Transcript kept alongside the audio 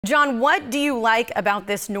Jon, what do you like about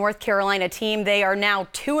this North Carolina team? They are now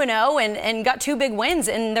 2-0 and got two big wins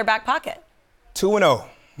in their back pocket. 2-0.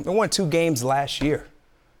 They won 2 games last year.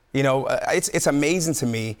 You know, it's amazing to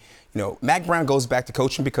me. You know, Mack Brown goes back to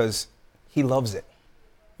coaching because he loves it.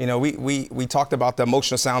 You know, we talked about the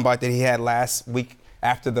emotional soundbite that he had last week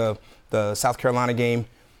after the South Carolina game.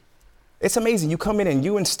 It's amazing. You come in and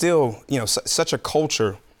you instill, you know, such a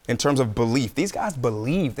culture in terms of belief. These guys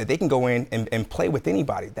believe that they can go in and play with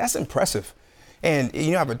anybody. That's impressive. And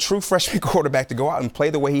you have a true freshman quarterback to go out and play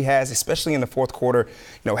the way he has, especially in the fourth quarter.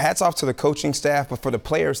 You know, hats off to the coaching staff, but for the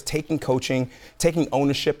players taking coaching, taking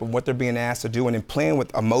ownership of what they're being asked to do, and then playing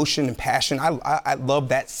with emotion and passion. I love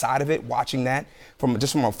that side of it, watching that from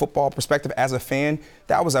a football perspective as a fan.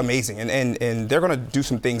 That was amazing, and they're going to do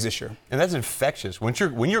some things this year. And that's infectious. When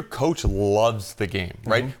your coach loves the game,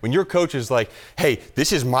 right? Mm-hmm. When your coach is like, hey,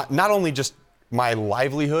 this is not only just my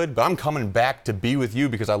livelihood, but I'm coming back to be with you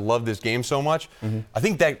because I love this game so much. Mm-hmm. I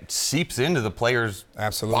think that seeps into the players'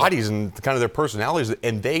 bodies and kind of their personalities,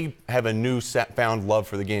 and they have a new found love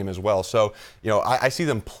for the game as well. So, you know, I see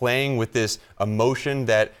them playing with this emotion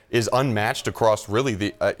that is unmatched across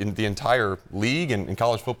really in the entire league and in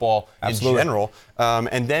college football in general.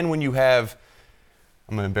 And then when you have,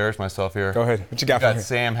 I'm going to embarrass myself here. Go ahead. What you got?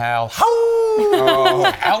 Sam Howell.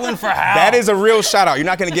 Oh, howling for Howell. That is a real shout out. You're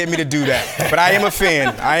not going to get me to do that, but I am a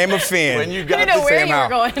fan. I am a fan. When you got the Sam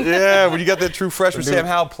Howell. Yeah, when you got that true freshman Sam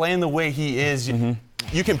Howell playing the way he is,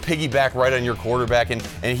 you can piggyback right on your quarterback, and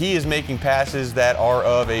he is making passes that are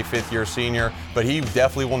of a fifth-year senior, but he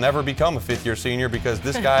definitely will never become a fifth-year senior because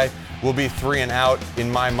this guy will be 3 and out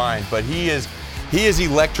in my mind. But he is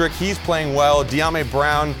electric. He's playing well. Jon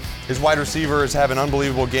Brown, his wide receiver, is having an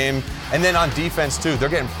unbelievable game. And then on defense, too, they're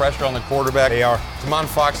getting pressure on the quarterback. They are. Damon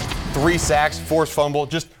Fox, 3 sacks, forced fumble,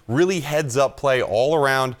 just really heads-up play all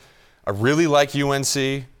around. I really like UNC.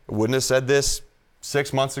 I wouldn't have said this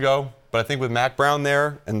 6 months ago, but I think with Mack Brown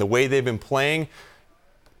there and the way they've been playing,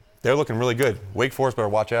 they're looking really good. Wake Forest better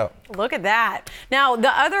watch out. Look at that. Now,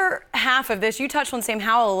 the other half of this, you touched on Sam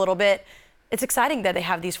Howell a little bit. It's exciting that they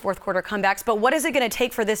have these fourth-quarter comebacks, but what is it going to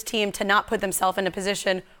take for this team to not put themselves in a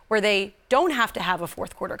position where they don't have to have a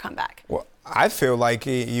fourth-quarter comeback? Well, I feel like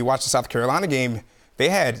you watch the South Carolina game, they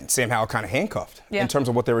had Sam Howell kind of handcuffed in terms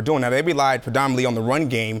of what they were doing. Now, they relied predominantly on the run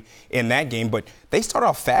game in that game, but they started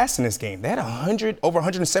off fast in this game. They had over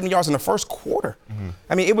 170 yards in the first quarter. Mm-hmm.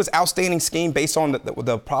 I mean, it was outstanding scheme based on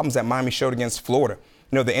the problems that Miami showed against Florida.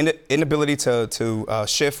 You know, the inability to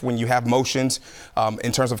shift when you have motions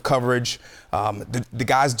in terms of coverage, the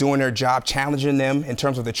guys doing their job, challenging them in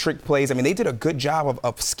terms of the trick plays. I mean, they did a good job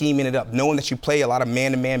of scheming it up, knowing that you play a lot of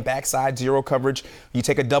man-to-man backside, zero coverage. You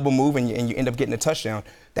take a double move and you end up getting a touchdown.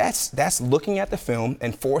 That's looking at the film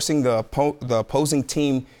and forcing the opposing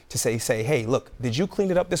team to say, hey, look, did you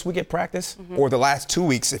clean it up this week at practice? Mm-hmm. Or the last 2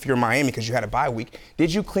 weeks if you're Miami because you had a bye week?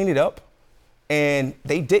 Did you clean it up? And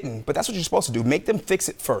they didn't, but that's what you're supposed to do. Make them fix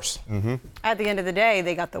it first. Mm-hmm. At the end of the day,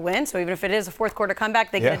 they got the win, so even if it is a fourth-quarter comeback,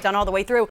 they get it done all the way through.